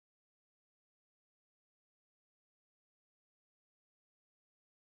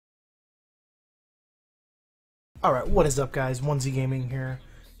Alright, what is up guys? 1Z Gaming here.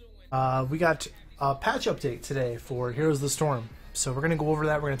 We got a patch update today for Heroes of the Storm. So we're going to go over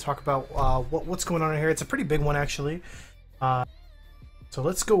that. We're going to talk about what's going on in here. It's a pretty big one actually. So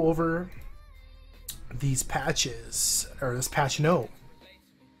let's go over these patches, or this patch note.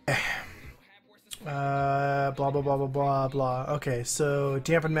 Blah blah blah blah blah blah. Okay, so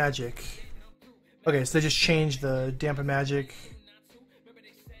Dampen Magic. Okay, so they just changed the Dampen Magic.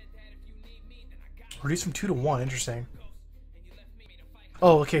 Reduced from 2 to 1. Interesting.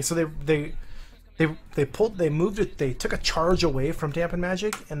 Oh, okay. So they moved it. They took a charge away from Dampen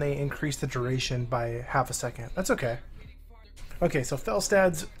Magic and they increased the duration by half a second. That's okay. Okay, so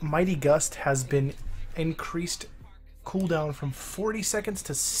Felstad's Mighty Gust has been increased cooldown from 40 seconds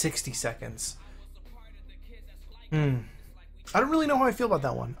to 60 seconds. I don't really know how I feel about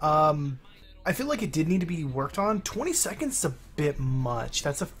that one. I feel like it did need to be worked on. 20 seconds is a bit much.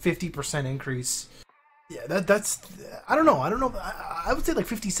 That's a 50% increase. Yeah, that's I don't know. I would say like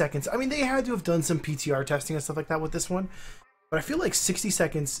 50 seconds. I mean, they had to have done some PTR testing and stuff like that with this one, but I feel like 60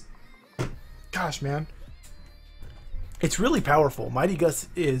 seconds. Gosh, man, it's really powerful. Mighty Gust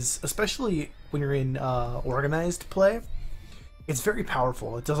is, especially when you're in organized play, it's very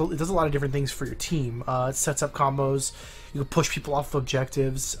powerful. It does a lot of different things for your team. It sets up combos. You can push people off of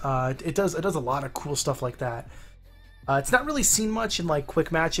objectives. It does a lot of cool stuff like that. It's not really seen much in like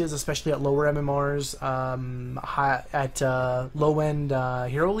quick matches, especially at lower MMRs, at low-end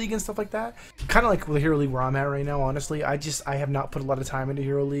Hero League and stuff like that. Kind of like the Hero League where I'm at right now, honestly. I have not put a lot of time into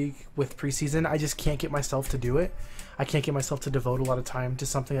Hero League with preseason. I just can't get myself to do it. I can't get myself to devote a lot of time to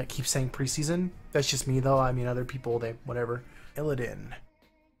something that keeps saying preseason. That's just me though. I mean, other people, they whatever. Illidan.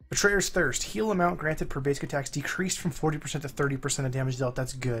 Betrayer's Thirst. Heal amount granted per basic attacks decreased from 40% to 30% of damage dealt.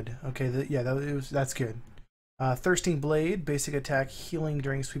 That's good. Okay, that's good. Thirsting Blade, basic attack healing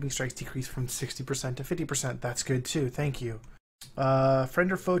during sweeping strikes decreased from 60% to 50%. That's good too, thank you.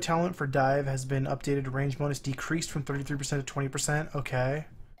 Friend or Foe talent for dive has been updated. Range bonus decreased from 33% to 20%. Okay.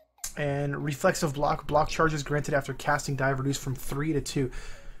 And reflexive block charges granted after casting dive reduced from 3 to 2.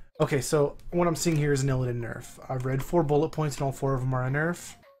 Okay, so what I'm seeing here is an Illidan nerf. I've read 4 bullet points and all 4 of them are a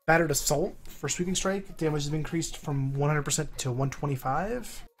nerf. Battered Assault for sweeping strike, damage has been increased from 100% to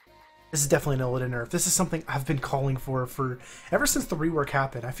 125. This is definitely an Illidan nerf. This is something I've been calling for ever since the rework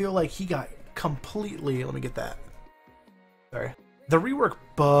happened. I feel like he got completely... Let me get that. Sorry. The rework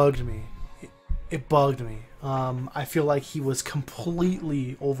bugged me. It bugged me. I feel like he was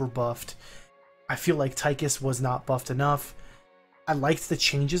completely overbuffed. I feel like Tychus was not buffed enough. I liked the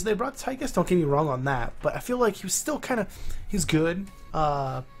changes they brought to Tychus, don't get me wrong on that, but I feel like he was still kind of... He's good,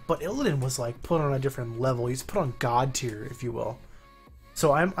 but Illidan was like put on a different level. He's put on God tier, if you will.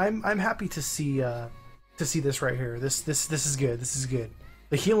 So I'm happy to see this right here. This is good. This is good.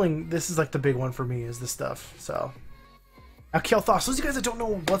 The healing, this is like the big one for me, is this stuff. So now Kael'thas. Those of you guys that don't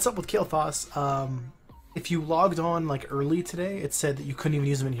know what's up with Kael'thas, if you logged on like early today, it said that you couldn't even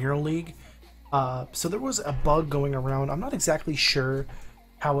use them in Hero League. So there was a bug going around. I'm not exactly sure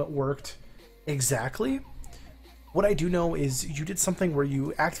how it worked exactly. What I do know is you did something where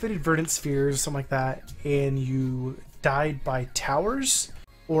you activated Verdant Spheres, something like that, and you died by towers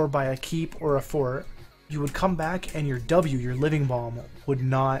or by a keep or a fort. You would come back and your W, your Living Bomb, would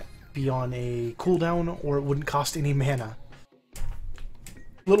not be on a cooldown or it wouldn't cost any mana.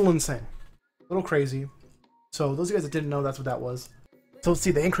 Little insane. Little crazy. So those of you guys that didn't know, that's what that was. So let's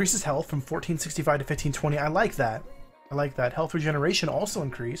see, the increases health from 1465 to 1520. I like that. I like that. Health regeneration also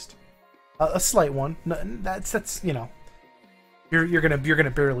increased. A slight one. That's you know, you're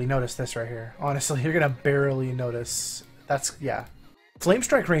gonna barely notice this right here. Honestly, you're gonna barely notice. That's, yeah. Flame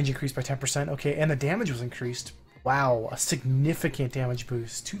strike range increased by 10%. Okay, and the damage was increased. Wow, a significant damage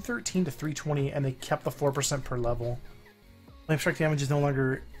boost. 213 to 320, and they kept the 4% per level. Flame strike damage is no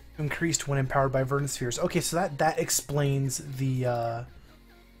longer increased when empowered by Verdant Spheres. Okay, so that explains the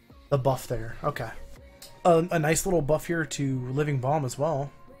buff there. Okay, a nice little buff here to Living Bomb as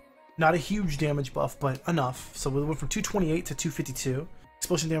well. Not a huge damage buff, but enough. So we went from 228 to 252.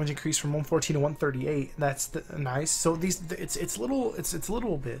 Explosion damage increased from 114 to 138. That's nice. So these it's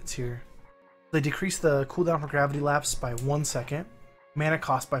little bits here. They decrease the cooldown for gravity lapse by 1 second. Mana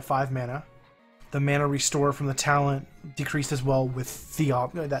cost by 5 mana. The mana restore from the talent decreased as well with the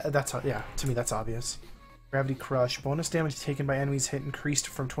that's yeah, to me that's obvious. Gravity crush. Bonus damage taken by enemies hit increased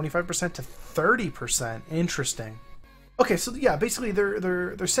from 25% to 30%. Interesting. Okay, so yeah, basically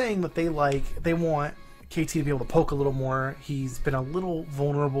they're saying that they want KT to be able to poke a little more. He's been a little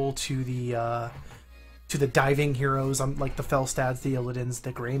vulnerable to the diving heroes, like the Felstads, the Illidans,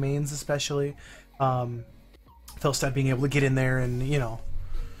 the Greymanes especially. Felstad being able to get in there and, you know,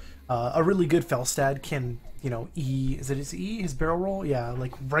 A really good Felstad can, you know, E, is it his E, his barrel roll? Yeah,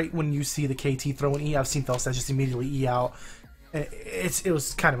 like right when you see the KT throw an E, I've seen Felstad just immediately E out. It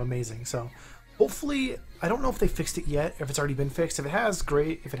was kind of amazing. So hopefully, I don't know if they fixed it yet, if it's already been fixed. If it has,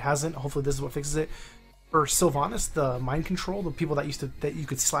 great. If it hasn't, hopefully this is what fixes it. For Sylvanas, the mind control, the people that used to, that you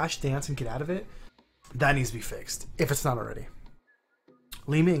could slash dance and get out of it, that needs to be fixed, if it's not already.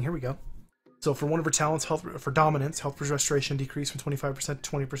 Li-ming, here we go. So for one of her talents, health for dominance, health restoration decreased from 25%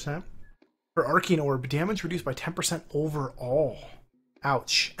 to 20%. For Arcane Orb, damage reduced by 10% overall.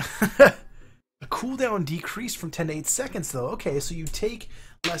 Ouch. The cooldown decreased from 10 to 8 seconds though. Okay, so you take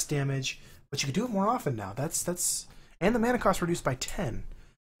less damage, but you can do it more often now. That's and the mana cost reduced by 10.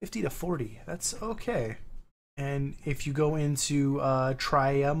 50 to 40. That's okay. And if you go into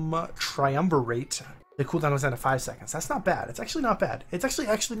Triumvirate, the cooldown goes down to 5 seconds. That's not bad. It's actually not bad. It's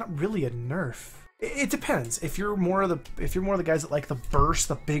actually not really a nerf. It depends. If you're more of the guys that like the burst,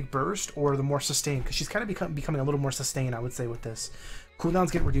 the big burst, or the more sustained, because she's kind of becoming a little more sustained, I would say, with this.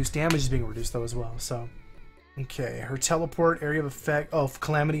 Cooldowns get reduced. Damage is being reduced though as well. So, okay, her teleport area of effect. Oh,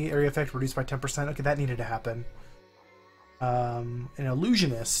 calamity area effect reduced by 10%. Okay, that needed to happen. An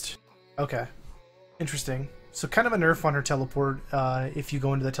illusionist. Okay, interesting. So kind of a nerf on her teleport if you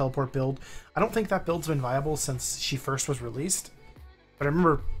go into the teleport build. I don't think that build's been viable since she first was released. But I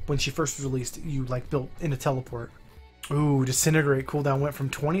remember when she first was released, you like built into teleport. Ooh, disintegrate cooldown went from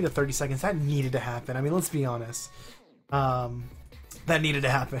 20 to 30 seconds. That needed to happen. I mean, let's be honest. That needed to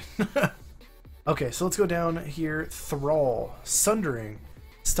happen. Okay, so let's go down here. Thrall. Sundering.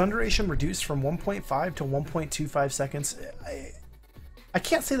 Stun duration reduced from 1.5 to 1.25 seconds. I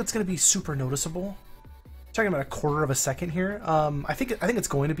can't say that's going to be super noticeable. I'm talking about a quarter of a second here. I think it's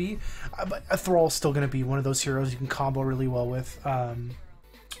going to be, but a Thrall's still going to be one of those heroes you can combo really well with.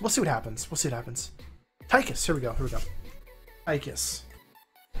 We'll see what happens. We'll see what happens. Tychus, here we go. Here we go. Tychus.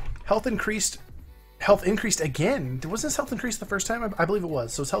 Health increased. Health increased again. Wasn't his health increased the first time? I believe it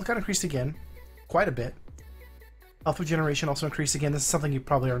was. So his health got increased again, quite a bit. Health regeneration also increased again. This is something you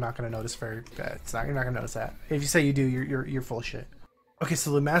probably are not going to notice very. You're not going to notice that. If you say you do, you're full of shit. Okay,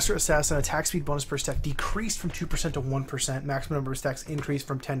 so the Master Assassin attack speed bonus per stack decreased from 2% to 1%. Maximum number of stacks increased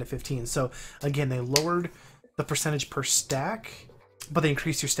from 10 to 15. So again, they lowered the percentage per stack, but they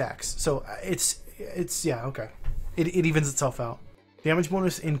increased your stacks. So it's yeah, okay. It evens itself out. Damage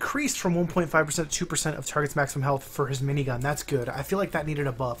bonus increased from 1.5% to 2% of target's maximum health for his minigun. That's good. I feel like that needed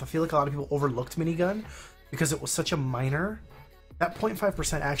a buff. I feel like a lot of people overlooked minigun because it was such a minor. That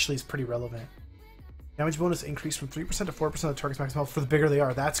 0.5% actually is pretty relevant. Damage bonus increased from 3% to 4% of the target's maximum health for the bigger they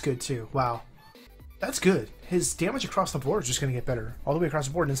are. That's good too. Wow. That's good. His damage across the board is just going to get better. All the way across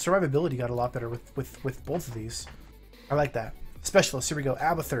the board. And his survivability got a lot better with both of these. I like that. Specialist. Here we go.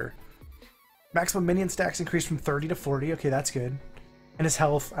 Abathur. Maximum minion stacks increased from 30 to 40. Okay, that's good. And his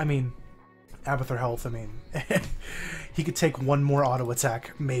health, I mean, Abathur health, I mean, he could take one more auto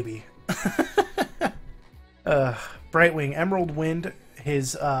attack, maybe. Brightwing, Emerald Wind,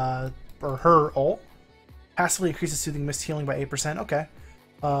 his, or her ult, passively increases soothing mist healing by 8%. Okay.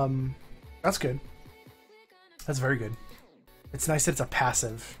 That's good. That's very good. It's nice that it's a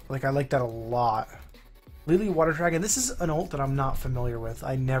passive. Like, I like that a lot. Lily Water Dragon, this is an ult that I'm not familiar with.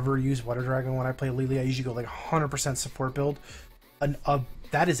 I never use Water Dragon when I play Lily. I usually go like 100% support build.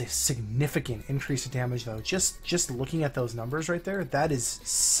 That is a significant increase in damage though. Just looking at those numbers right there, that is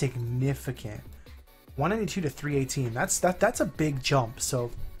significant. 192 to 318. That's a big jump.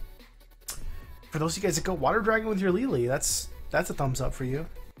 So for those of you guys that go Water Dragon with your Lily, that's a thumbs up for you.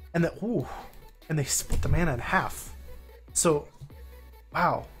 And and they split the mana in half. So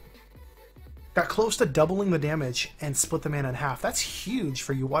wow. Got close to doubling the damage and split the mana in half. That's huge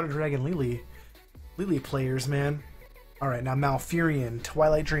for you Water Dragon Lily players, man. Alright, now Malfurion,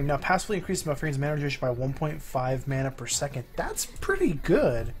 Twilight Dream. Now passively increases Malfurion's mana duration by 1.5 mana per second. That's pretty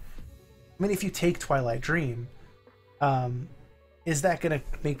good. I mean, if you take Twilight Dream, is that going to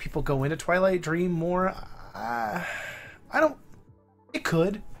make people go into Twilight Dream more? I don't... It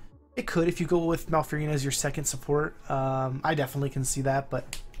could. It could if you go with Malfurion as your second support. I definitely can see that,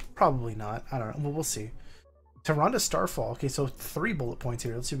 but probably not. I don't know. Well, we'll see. Tyrande Starfall. Okay, so 3 bullet points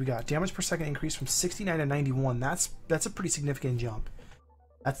here. Let's see what we got. Damage per second increase from 69 to 91. That's a pretty significant jump.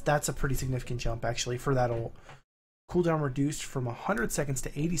 That's a pretty significant jump actually for that ult. Cooldown reduced from 100 seconds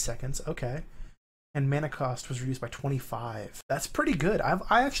to 80 seconds. Okay. And mana cost was reduced by 25. That's pretty good.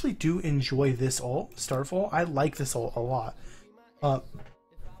 I actually do enjoy this ult, Starfall. I like this ult a lot.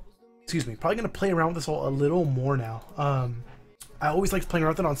 Excuse me. Probably gonna play around with this ult a little more now. I always liked playing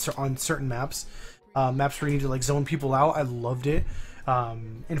around with it on certain maps. Maps where you need to like zone people out. I loved it.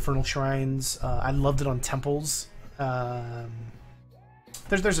 Infernal Shrines. I loved it on temples.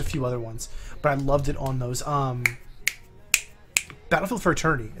 There's a few other ones, but I loved it on those. Battlefield for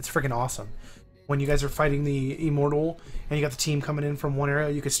Eternity. It's freaking awesome. When you guys are fighting the Immortal and you got the team coming in from one area,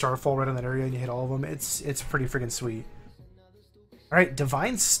 you could Starfall right on that area and you hit all of them. It's pretty freaking sweet. All right,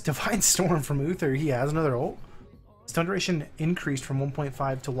 Divine Storm from Uther. He has another ult. Stun duration increased from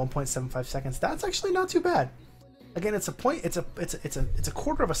 1.5 to 1.75 seconds. That's actually not too bad. Again, it's a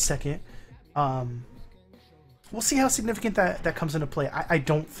quarter of a second. We'll see how significant that comes into play. I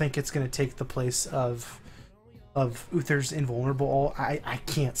don't think it's going to take the place of Uther's invulnerable ult. I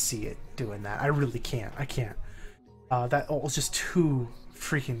can't see it doing that. I really can't. I can't. That ult was just too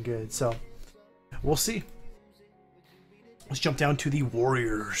freaking good. So we'll see. Let's jump down to the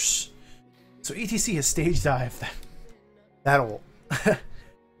Warriors. So ETC has stage dive. That ult.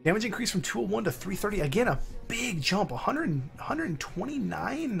 Damage increased from 201 to 330. Again, a big jump.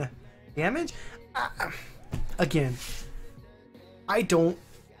 129 damage. Again, I don't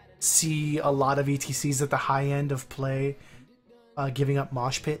see a lot of ETCs at the high end of play giving up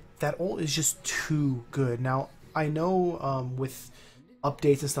Mosh Pit. That ult is just too good. Now, I know with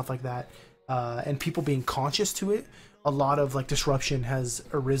updates and stuff like that, and people being conscious to it, a lot of like disruption has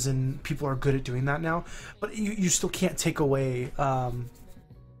arisen. People are good at doing that now, but you still can't take away a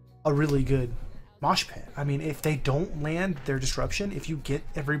really good Mosh Pit. I mean, if they don't land their disruption, if you get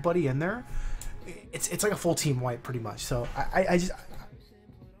everybody in there, it's like a full team wipe pretty much. So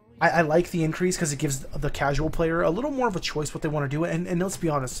I like the increase because it gives the casual player a little more of a choice what they want to do. And let's be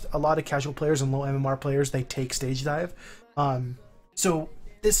honest, a lot of casual players and low MMR players, they take stage dive. So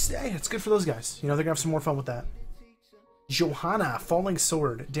this, hey, it's good for those guys. You know, they're gonna have some more fun with that. Johanna, Falling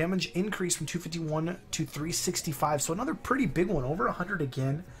Sword. Damage increased from 251 to 365. So another pretty big one, over 100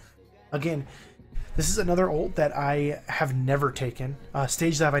 again. Again, this is another ult that I have never taken.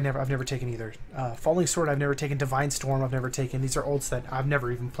 Stage Dive I've never taken either. Falling Sword I've never taken. Divine Storm I've never taken. These are ults that I've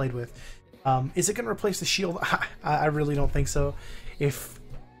never even played with. Is it going to replace the shield? I really don't think so. If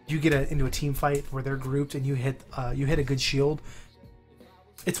you get into a team fight where they're grouped and you hit a good shield,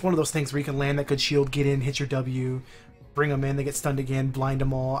 it's one of those things where you can land that good shield, get in, hit your W, bring them in, they get stunned again, blind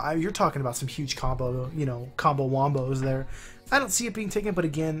them all. You're talking about some huge combo, you know, combo wombos there. I don't see it being taken, but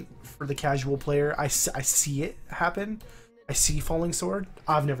again, for the casual player, I see it happen. I see Falling Sword.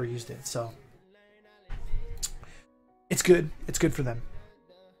 I've never used it, so it's good. It's good for them.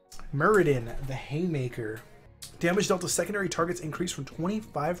 Muradin, the Haymaker. Damage dealt to secondary targets increased from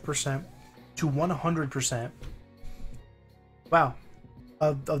 25% to 100%. Wow.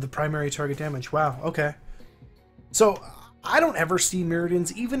 Of the primary target damage. Wow, okay. So I don't ever see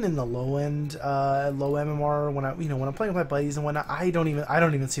Muradins, even in the low end, low MMR. When I'm playing with my buddies and whatnot, I don't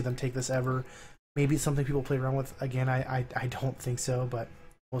even see them take this ever. Maybe it's something people play around with. Again, I don't think so, but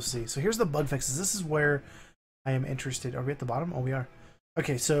we'll see. So here's the bug fixes. This is where I am interested. Are we at the bottom? Oh, we are.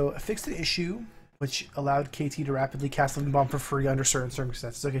 Okay, so fixed an issue which allowed KT to rapidly cast Living Bomb for free under certain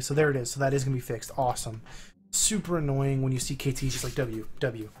circumstances. Okay, so there it is. So that is gonna be fixed. Awesome. Super annoying when you see KT just like W,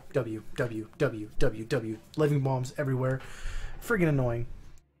 W, W, W, W, W, W, Living Bombs everywhere. Friggin' annoying.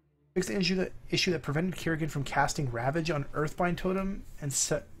 Fixed the issue that prevented Kerrigan from casting Ravage on Earthbind Totem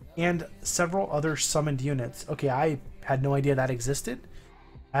and several other summoned units. Okay, I had no idea that existed.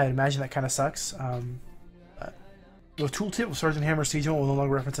 I imagine that kind of sucks. The tooltip with Sergeant Hammer Siege will no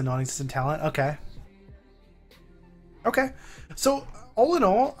longer reference a non-existent talent. Okay. Okay. So, all in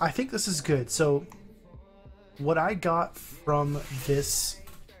all, I think this is good. So, what I got from this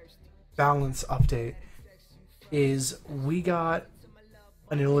balance update is we got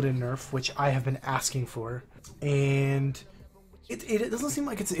an illidan nerf, which I have been asking for, and it doesn't seem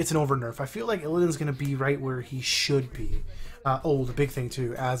like it's an over nerf. I feel like illidan's going to be right where he should be. Oh, the big thing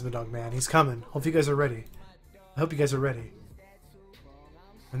too, Asmodog, man, he's coming. Hope you guys are ready. I hope you guys are ready.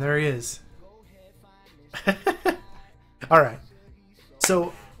 And there he is. Alright.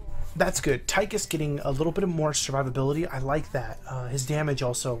 So, that's good. Tychus getting a little bit more survivability. I like that. His damage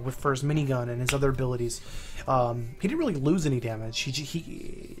also, for his minigun and his other abilities. He didn't really lose any damage.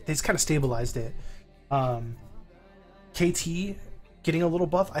 They just kind of stabilized it. KT getting a little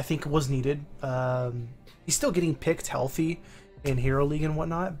buff, I think, was needed. He's still getting picked healthy in Hero League and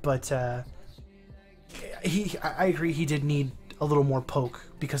whatnot, but I agree he did need a little more poke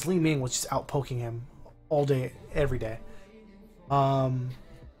because Li-ming was just out poking him all day, every day.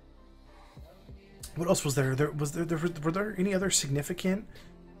 What else was there? Were there any other significant?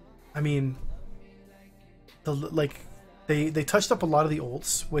 I mean, they touched up a lot of the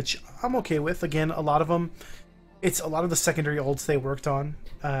ults, which I'm okay with. Again, a lot of them, it's a lot of the secondary ults they worked on.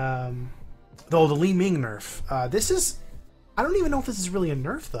 Though the Li-ming nerf, this is, I don't even know if this is really a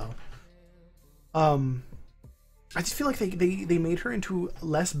nerf though. I just feel like they made her into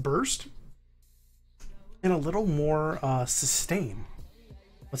less burst and a little more sustain.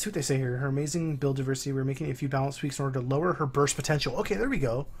 Let's see what they say here. Her amazing build diversity. We're making a few balance tweaks in order to lower her burst potential. Okay, there we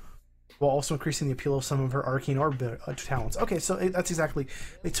go. While also increasing the appeal of some of her arcane orb talents. Okay, so that's exactly.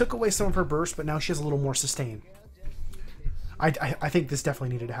 They took away some of her burst, but now she has a little more sustain. I think this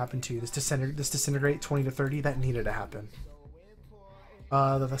definitely needed to happen too. This disintegrate 20 to 30, that needed to happen.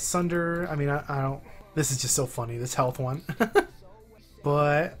 The Sunder, I mean, I don't. This is just so funny, this health one.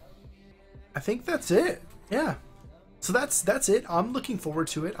 But I think that's it. Yeah. So that's it. I'm looking forward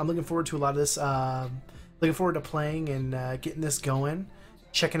to it. I'm looking forward to a lot of this. Looking forward to playing and getting this going.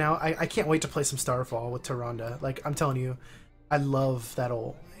 Checking out. I can't wait to play some Starfall with Tyrande. Like, I'm telling you, I love that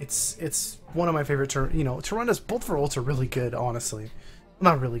ult. It's one of my favorite. Tyrande's both for ults are really good. Honestly,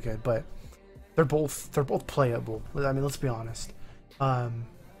 not really good, but they're both playable. I mean, let's be honest. The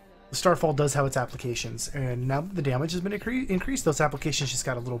Starfall does have its applications, and now that the damage has been increased, those applications just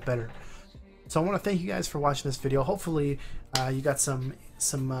got a little better. So I want to thank you guys for watching this video. Hopefully, you got some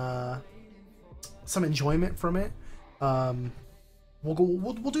enjoyment from it.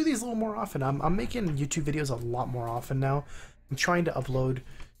 We'll do these a little more often. I'm making YouTube videos a lot more often now. I'm trying to upload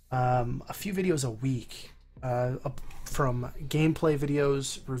a few videos a week, from gameplay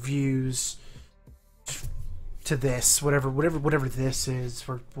videos, reviews, to this, whatever this is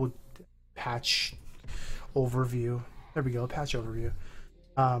for patch overview. There we go, patch overview.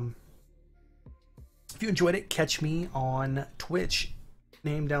 If you enjoyed it, catch me on Twitch.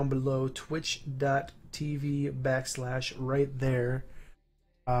 Name down below, twitch.tv/ right there.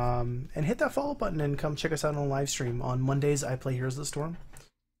 And hit that follow button and come check us out on a live stream. On Mondays, I play Heroes of the Storm.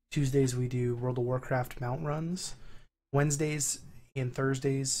 Tuesdays, we do World of Warcraft mount runs. Wednesdays and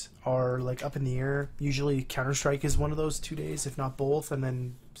Thursdays are like up in the air. Usually Counter-Strike is one of those 2 days, if not both. And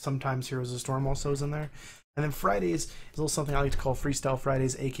then sometimes Heroes of the Storm also is in there. And then Fridays is a little something I like to call Freestyle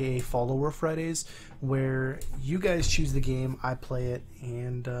Fridays, aka Follower Fridays, where you guys choose the game, I play it,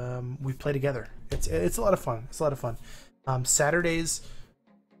 and we play together. It's a lot of fun. It's a lot of fun. Saturdays,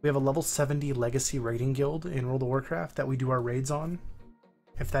 we have a level 70 Legacy Raiding Guild in World of Warcraft that we do our raids on.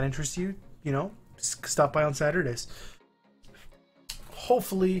 If that interests you, just stop by on Saturdays.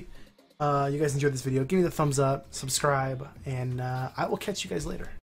 Hopefully, you guys enjoyed this video. Give me the thumbs up, subscribe, and I will catch you guys later.